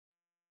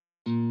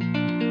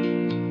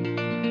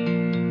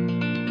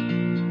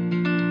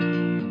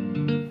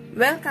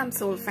Welcome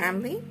soul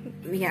family.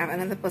 We have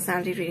another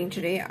personality reading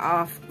today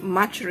of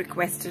much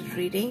requested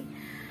reading.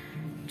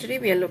 Today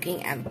we are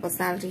looking at the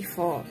personality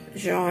for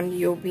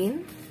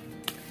Jeon,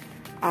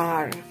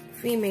 our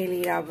female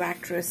lead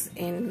actress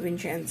in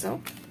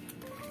Vincenzo.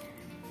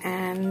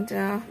 And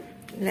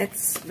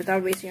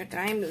without wasting your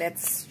time,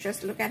 let's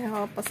just look at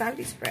her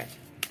personality spread.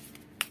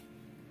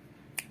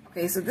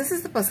 Okay, so this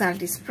is the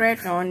personality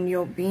spread on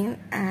Yeobin,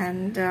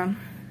 and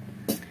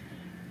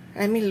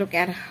let me look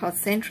at her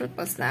central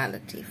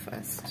personality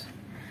first.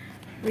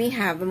 We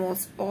have the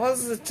most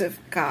positive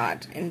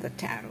card in the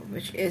tarot,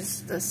 which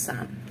is the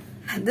Sun.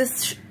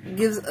 This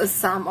gives a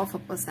sum of her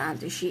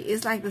personality. She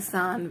is like the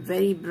sun,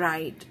 very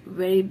bright,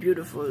 very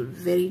beautiful,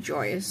 very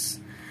joyous.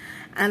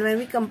 And when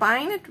we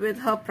combine it with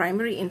her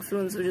primary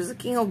influence, which is the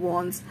King of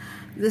Wands,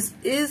 this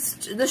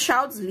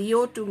shouts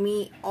Leo to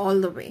me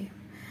all the way.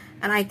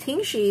 And I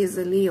think she is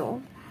a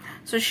Leo.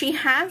 So she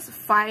has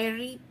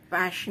fiery,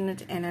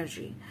 passionate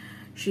energy.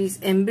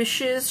 She's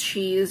ambitious.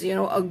 She is,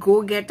 a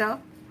go-getter.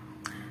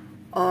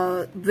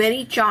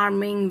 Very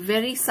charming,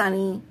 very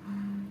sunny.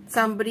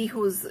 Somebody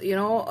who's,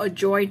 a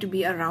joy to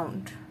be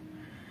around.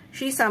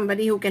 She's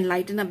somebody who can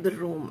lighten up the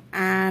room.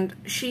 And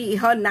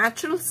her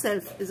natural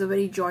self is a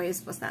very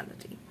joyous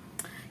personality.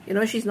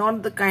 She's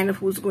not the kind of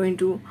who's going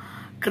to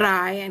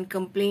cry and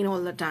complain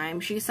all the time.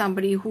 She's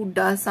somebody who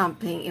does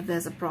something if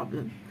there's a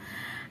problem.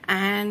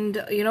 And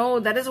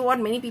that is what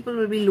many people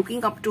will be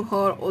looking up to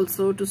her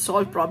also, to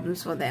solve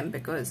problems for them,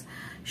 because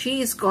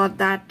she's got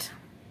that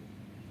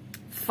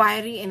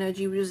fiery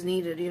energy which is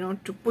needed,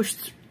 to push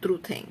through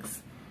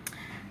things.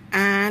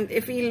 And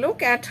if we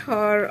look at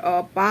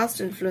her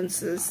past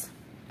influences,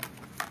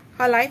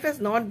 her life has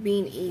not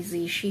been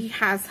easy. She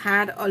has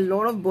had a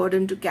lot of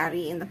burden to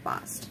carry in the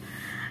past.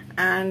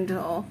 And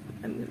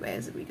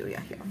where's the video?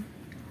 Yeah, here.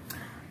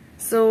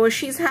 So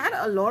she's had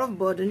a lot of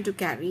burden to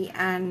carry,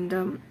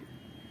 and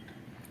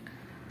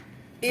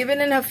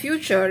even in her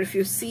future, if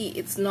you see,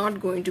 it's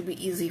not going to be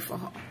easy for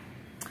her.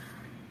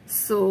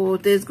 So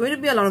there's going to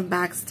be a lot of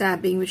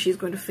backstabbing which she's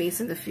going to face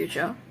in the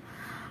future.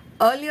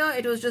 Earlier,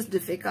 it was just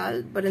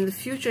difficult, but in the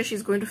future,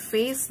 she's going to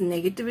face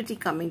negativity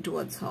coming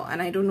towards her.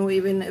 And I don't know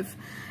even if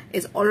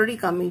it's already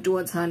coming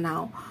towards her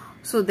now.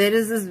 So there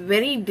is this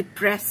very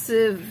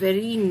depressive,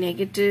 very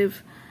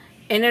negative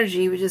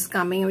energy which is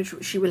coming, which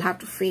she will have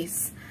to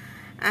face.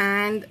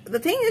 And the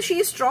thing is, she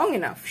is strong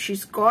enough.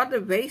 She's got a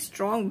very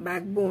strong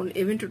backbone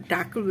even to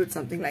tackle with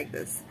something like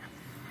this.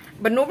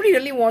 But nobody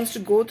really wants to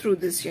go through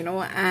this,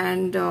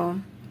 and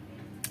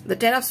the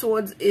Ten of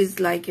Swords is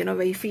like,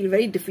 where you feel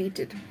very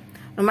defeated.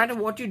 No matter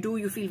what you do,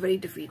 you feel very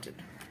defeated.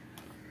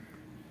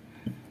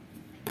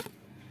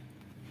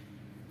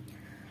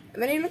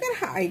 When you look at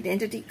her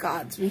identity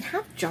cards, we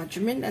have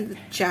Judgment and the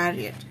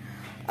Chariot.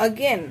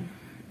 Again,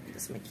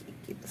 just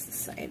keep this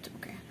aside,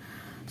 okay.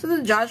 So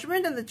the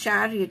Judgment and the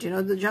Chariot,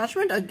 the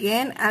Judgment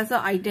again as an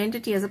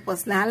identity, as a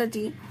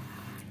personality,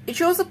 it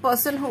shows a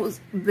person who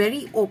is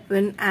very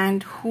open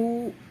and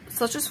who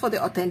searches for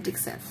the authentic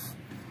self.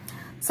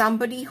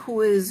 Somebody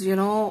who is,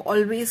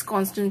 always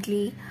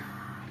constantly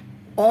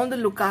on the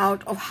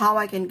lookout of how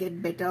I can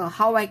get better,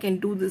 how I can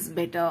do this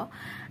better,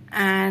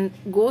 and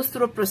goes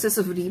through a process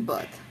of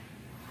rebirth.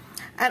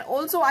 And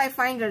also I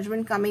find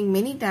Judgment coming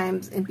many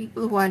times in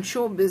people who are in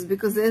showbiz,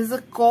 because there's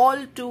a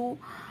call to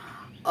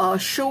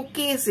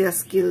showcase their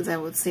skills, I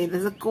would say.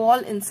 There's a call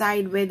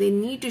inside where they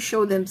need to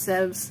show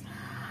themselves,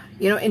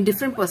 in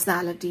different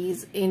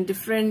personalities, in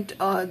different,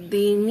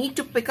 they need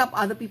to pick up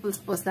other people's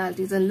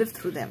personalities and live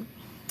through them.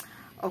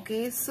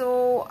 Okay,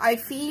 so I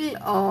feel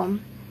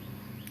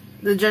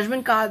the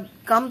Judgment card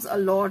comes a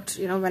lot,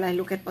 when I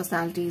look at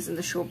personalities in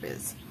the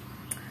showbiz.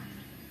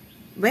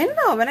 When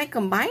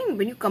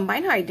you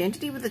combine her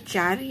identity with the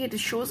Chariot, it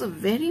shows a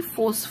very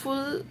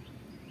forceful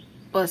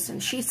person.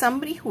 She's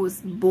somebody who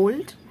is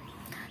bold.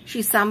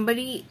 She's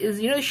somebody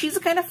she's the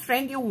kind of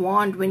friend you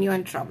want when you're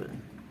in trouble.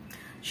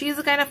 She's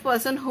the kind of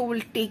person who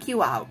will take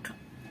you out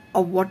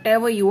of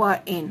whatever you are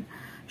in.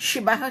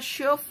 By her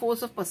sheer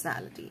force of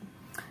personality.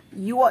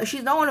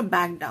 She's not going to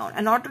back down.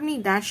 And not only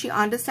that, she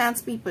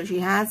understands people. She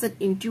has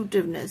that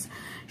intuitiveness.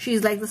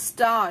 She's like the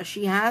star.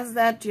 She has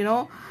that,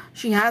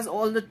 she has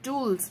all the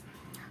tools.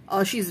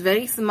 She's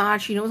very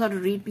smart. She knows how to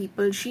read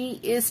people. She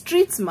is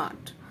street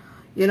smart.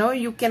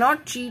 You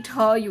cannot cheat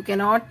her. You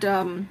cannot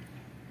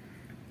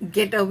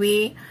get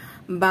away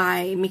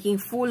by making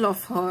fool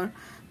of her,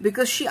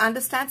 because she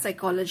understands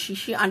psychology.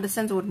 She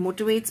understands what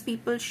motivates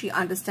people. She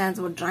understands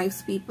what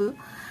drives people,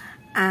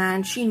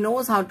 and she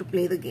knows how to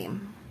play the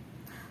game.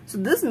 So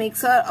this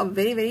makes her a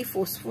very, very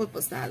forceful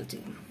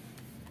personality.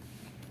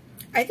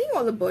 I think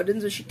all the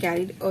burdens which she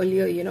carried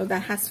earlier,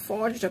 that has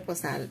forged her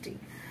personality.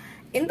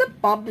 In the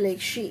public,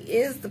 she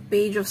is the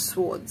Page of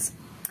Swords.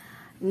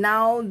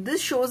 Now,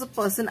 this shows a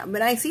person,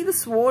 when I see the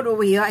sword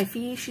over here, I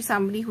feel she's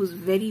somebody who's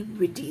very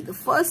witty. The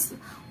first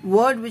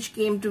word which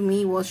came to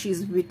me was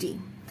she's witty.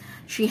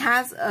 She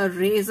has a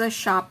razor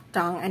sharp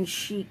tongue and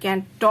she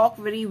can talk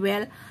very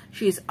well.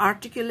 She's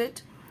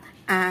articulate,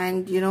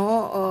 and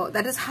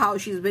that is how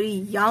she's very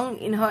young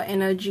in her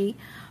energy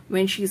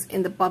when she's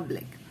in the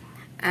public.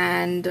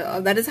 and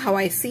that is how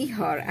I see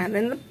her. And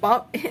in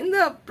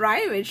the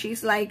private,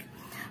 she's like,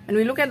 when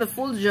we look at the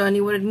full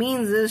journey, what it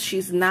means is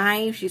she's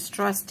naive, she's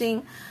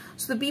trusting.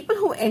 So the people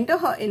who enter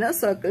her inner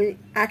circle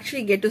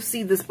actually get to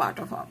see this part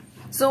of her.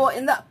 So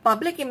in the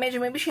public image,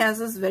 maybe she has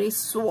this very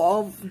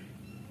suave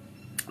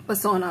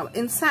persona.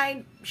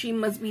 Inside, she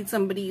must be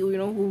somebody who,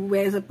 who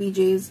wears her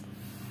PJs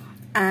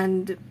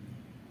and,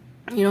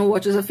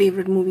 watches a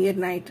favorite movie at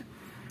night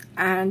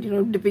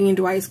and, dipping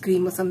into ice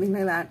cream or something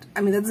like that.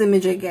 I mean, that's the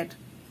image I get.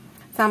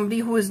 Somebody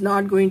who is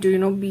not going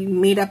to, be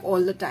made up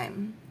all the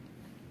time.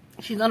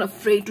 She's not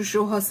afraid to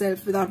show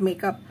herself without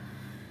makeup.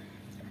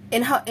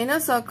 In her inner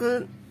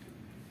circle,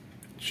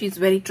 she's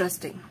very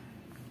trusting.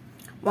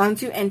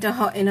 Once you enter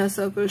her inner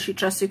circle, she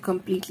trusts you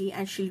completely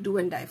and she'll do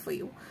and die for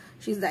you.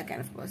 She's that kind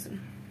of person.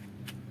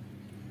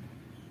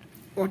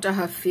 What are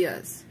her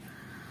fears?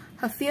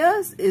 Her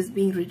fears is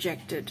being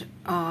rejected,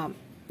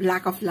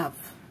 lack of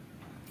love,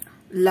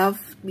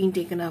 love being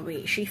taken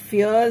away. She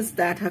fears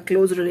that her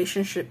close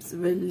relationships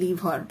will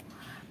leave her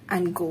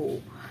and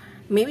go.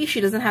 Maybe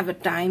she doesn't have a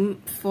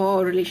time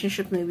for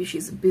relationship, maybe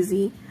she's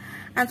busy.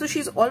 And so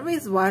she's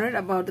always worried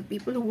about the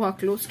people who are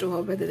close to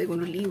her, whether they're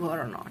going to leave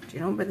her or not,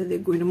 whether they're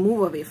going to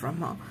move away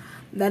from her.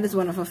 That is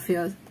one of her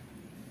fears.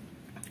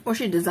 What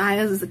she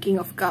desires is the King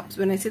of Cups.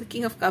 When I say the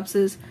King of Cups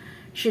is,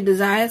 she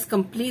desires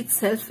complete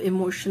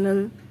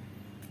emotional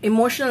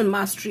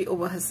mastery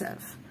over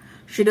herself.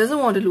 She doesn't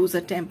want to lose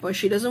her temper.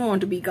 She doesn't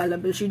want to be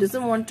gullible. She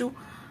doesn't want to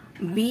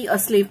be a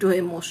slave to her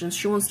emotions.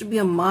 She wants to be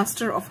a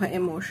master of her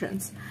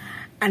emotions.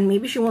 And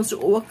maybe she wants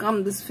to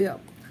overcome this fear.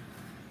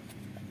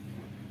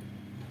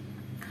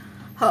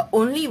 Her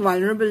only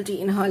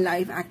vulnerability in her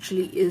life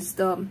actually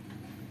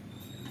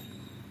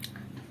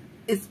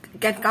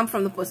can come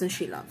from the person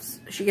she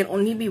loves. She can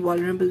only be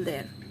vulnerable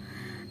there.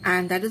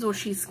 And that is what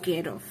she's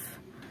scared of.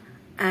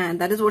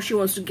 And that is what she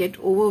wants to get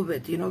over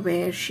with,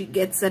 where she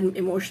gets that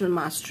emotional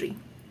mastery.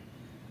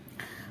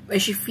 Where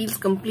she feels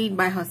complete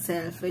by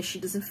herself, where she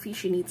doesn't feel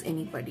she needs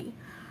anybody.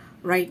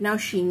 Right now,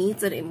 she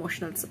needs that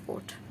emotional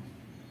support.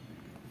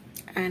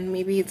 And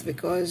maybe it's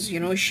because,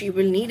 she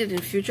will need it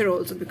in future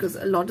also, because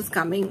a lot is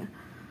coming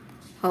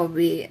her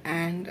way,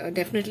 and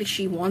definitely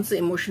she wants the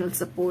emotional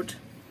support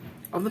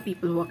of the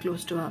people who are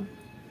close to her.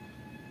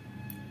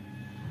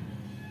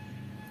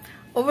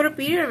 Over a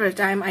period of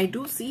time, I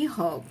do see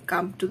her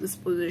come to this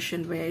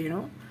position where,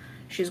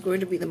 she's going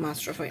to be the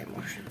master of her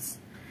emotions.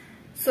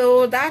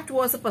 So that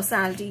was a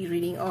personality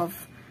reading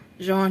of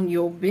Jeon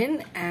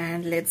Yo-bin,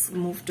 and let's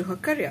move to her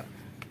career.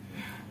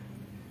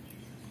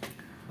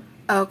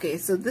 Okay,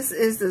 so this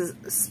is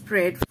the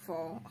spread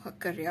for her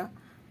career,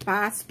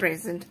 past,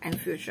 present, and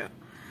future.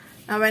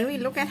 Now, when we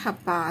look at her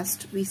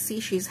past, we see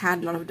she's had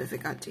a lot of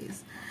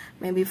difficulties.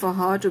 Maybe for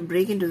her to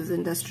break into this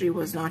industry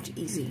was not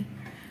easy.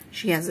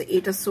 She has the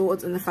 8 of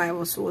Swords and the 5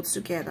 of Swords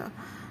together.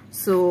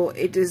 So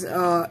it is,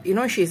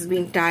 she's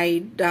been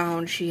tied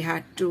down.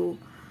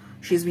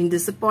 She's been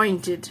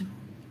disappointed.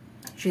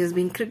 She has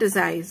been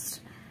criticized.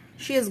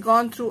 She has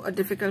gone through a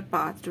difficult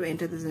path to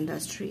enter this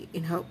industry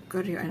in her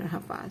career and in her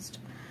past.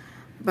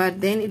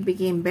 But then it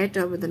became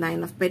better with the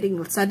 9 of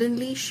Pentacles.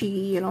 Suddenly,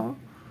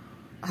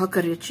 her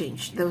career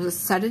changed. There was a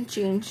sudden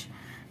change,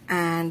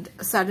 and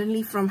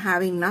suddenly from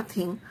having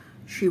nothing,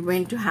 she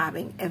went to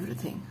having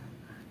everything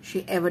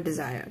she ever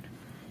desired.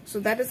 So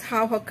that is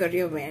how her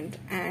career went.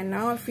 And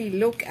now if we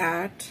look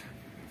at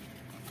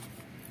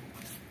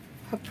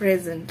her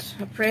present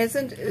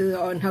is,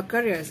 on her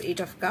career is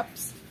 8 of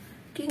Cups,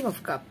 King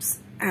of Cups,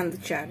 and the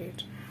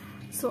Chariot.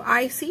 So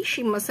I see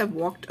she must have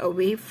walked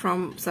away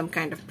from some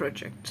kind of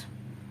project,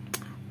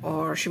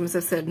 or she must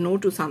have said no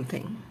to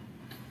something,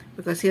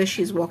 because here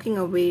she's walking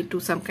away to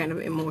some kind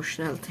of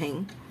emotional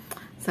thing,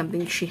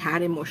 something she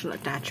had emotional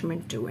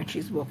attachment to, and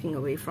she's walking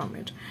away from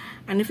it.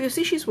 And if you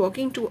see, she's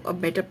walking to a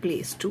better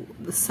place, to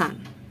the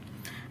sun.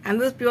 And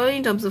this purely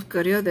in terms of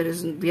career,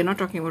 we are not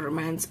talking about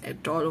romance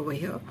at all over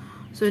here.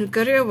 So in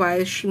career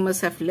wise, she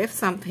must have left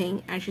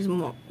something, and she's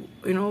more,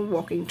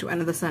 walking to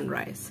another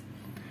sunrise.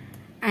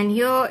 And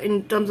here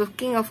in terms of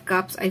King of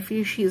Cups, I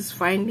feel she is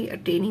finally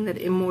attaining that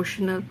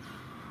emotional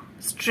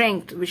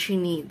strength which she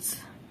needs,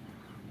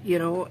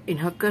 in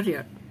her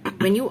career.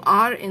 When you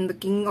are in the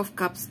King of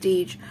Cups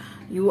stage,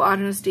 you are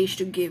in a stage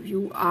to give.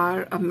 You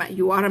are a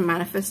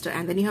manifester,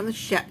 and then you have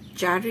the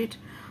Chariot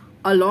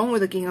along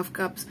with the King of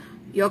Cups.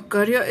 Your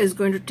career is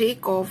going to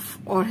take off,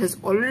 or has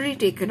already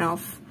taken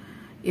off,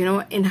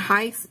 in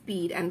high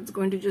speed, and it's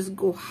going to just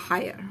go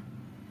higher.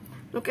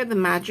 Look at the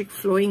magic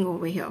flowing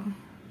over here.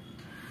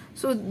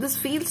 So this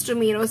feels to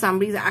me,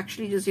 somebody's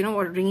actually just,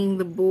 ringing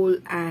the bowl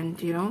and,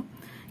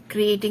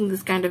 creating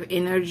this kind of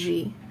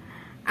energy,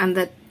 and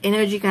that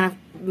energy kind of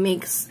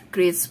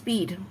creates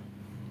speed.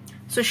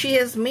 So she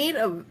has made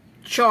a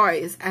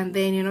choice, and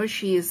then,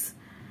 she is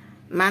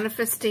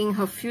manifesting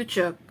her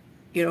future,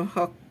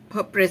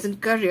 her present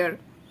career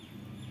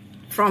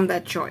from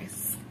that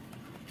choice.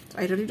 So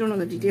I really don't know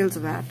the details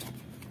of that.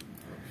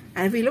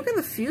 And if we look at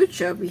the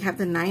future, we have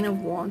the 9 of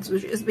Wands,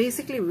 which is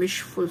basically wish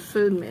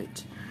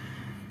fulfillment.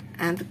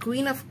 And the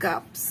Queen of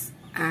Cups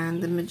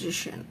and the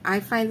Magician. I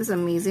find this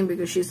amazing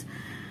because she's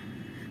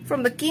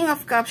from the King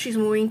of Cups, she's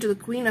moving to the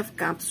Queen of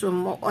Cups,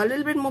 so a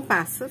little bit more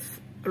passive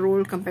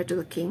role compared to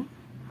the King,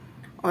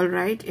 all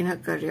right, in her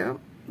career.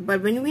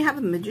 But when we have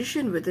a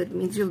Magician with it,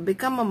 means you've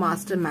become a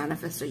master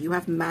manifester. You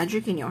have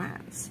magic in your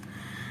hands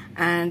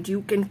and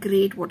you can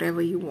create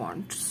whatever you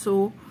want.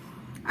 So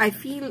I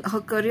feel her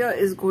career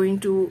is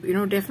going to, you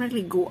know,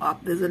 definitely go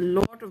up. There's a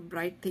lot of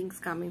bright things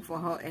coming for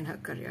her in her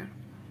career.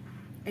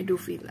 I do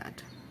feel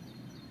that.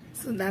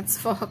 So that's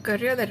for her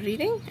career, that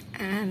reading.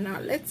 And now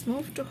let's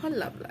move to her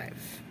love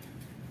life.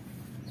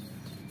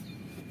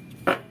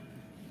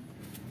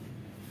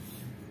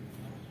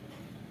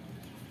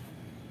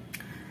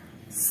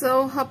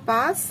 So her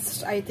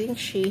past, I think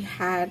she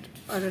had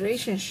a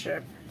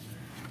relationship.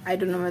 I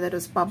don't know whether it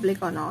was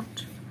public or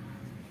not,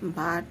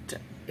 but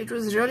it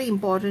was really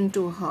important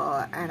to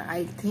her, and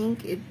I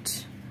think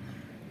it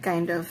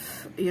kind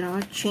of, you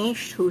know,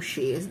 changed who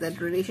she is.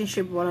 That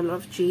relationship brought a lot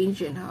of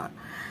change in her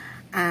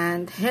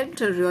and helped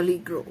her really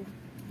grow,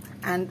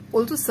 and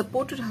also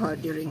supported her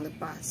during the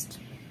past.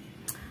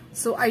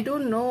 So I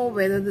don't know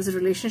whether this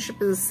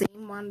relationship is the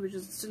same one which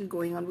is still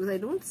going on, because I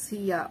don't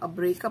see a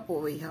breakup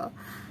over here.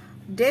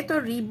 Death or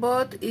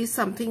rebirth is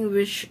something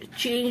which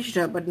changed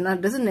her, but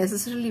doesn't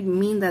necessarily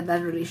mean that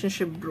that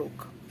relationship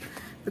broke,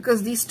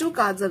 because these two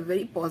cards are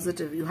very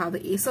positive. You have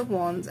the Ace of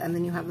Wands and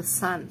then you have the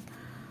Sun.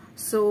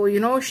 So, you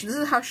know, this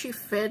is how she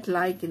felt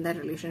like in that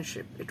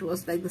relationship. It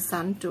was like the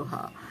sun to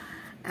her,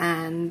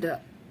 and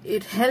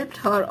it helped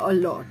her a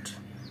lot.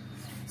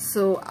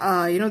 So,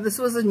 you know, this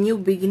was a new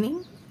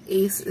beginning.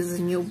 Ace is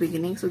a new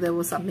beginning, so there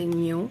was something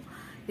new.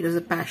 It was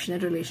a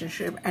passionate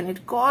relationship, and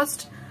it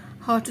caused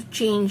her to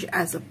change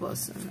as a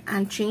person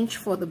and change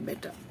for the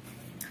better.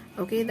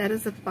 Okay, that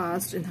is the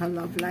past in her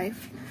love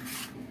life.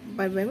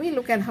 But when we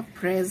look at her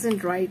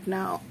present right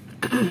now,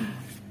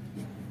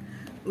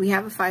 we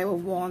have a Five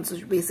of Wands,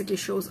 which basically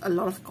shows a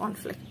lot of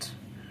conflict.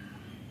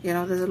 You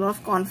know, there's a lot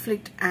of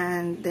conflict,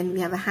 and then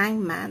we have a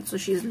Hangman. So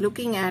she's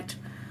looking at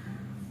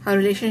her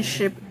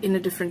relationship in a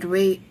different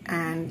way,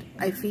 and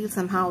I feel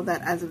somehow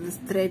that as if this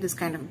thread is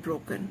kind of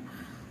broken.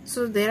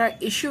 So there are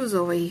issues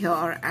over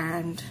here,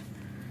 and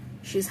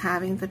she's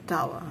having the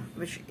Tower,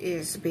 which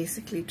is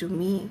basically, to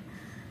me,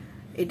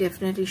 it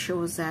definitely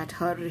shows that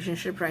her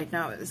relationship right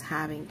now is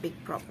having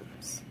big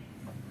problems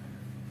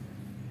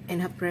in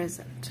her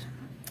present.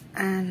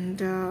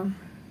 And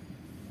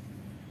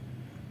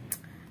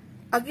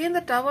again,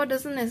 the Tower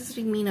doesn't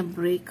necessarily mean a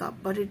breakup,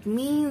 but it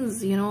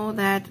means, you know,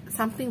 that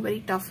something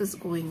very tough is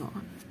going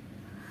on.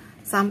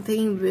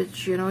 Something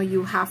which, you know,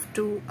 you have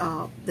to,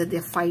 that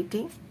they're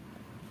fighting.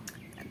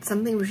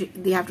 Something which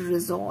they have to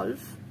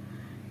resolve.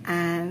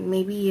 And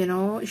maybe, you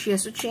know, she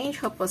has to change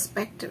her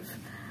perspective.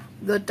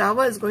 The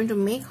Tower is going to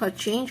make her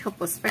change her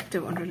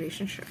perspective on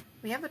relationship.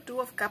 We have a Two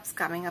of Cups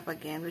coming up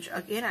again, which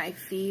again I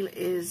feel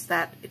is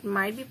that it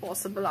might be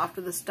possible after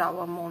this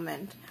Tower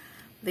moment.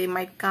 They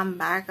might come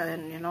back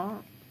and, you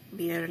know,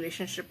 be in a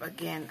relationship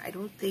again. I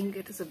don't think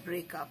it is a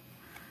breakup.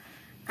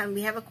 And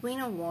we have a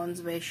Queen of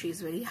Wands where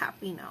she's very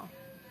happy now.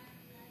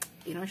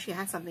 You know, she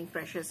has something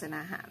precious in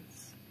her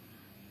hands.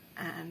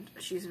 And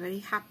she's very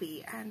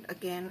happy, and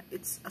again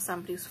it's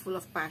somebody who's full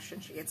of passion.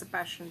 She gets a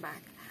passion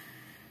back.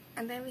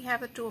 And then we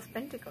have a Two of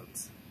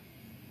Pentacles.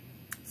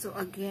 So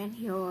again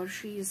here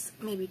she's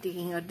maybe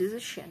taking a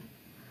decision.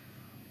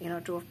 You know,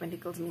 Two of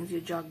Pentacles means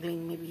you're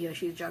juggling. Maybe here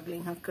she's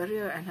juggling her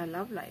career and her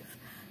love life.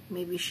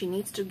 Maybe she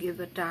needs to give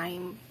the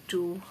time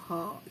to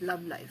her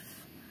love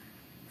life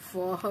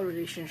for her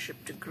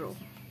relationship to grow.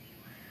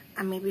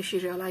 And maybe she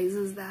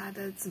realizes that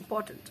it's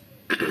important.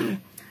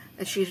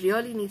 That she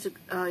really needs to,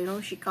 you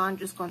know, she can't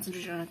just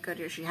concentrate on her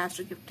career. She has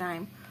to give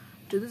time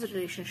to this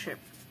relationship,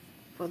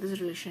 for this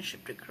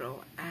relationship to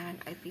grow. And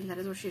I feel that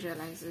is what she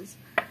realizes.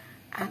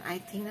 And I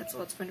think that's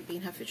what's going to be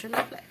in her future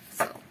love life.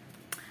 So,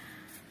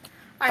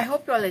 I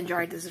hope you all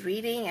enjoyed this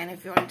reading. And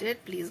if you all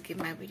did, please give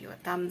my video a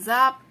thumbs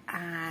up.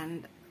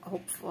 And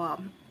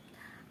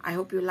I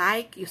hope you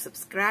like, you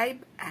subscribe,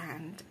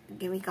 and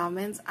give me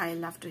comments. I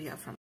love to hear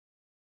from you.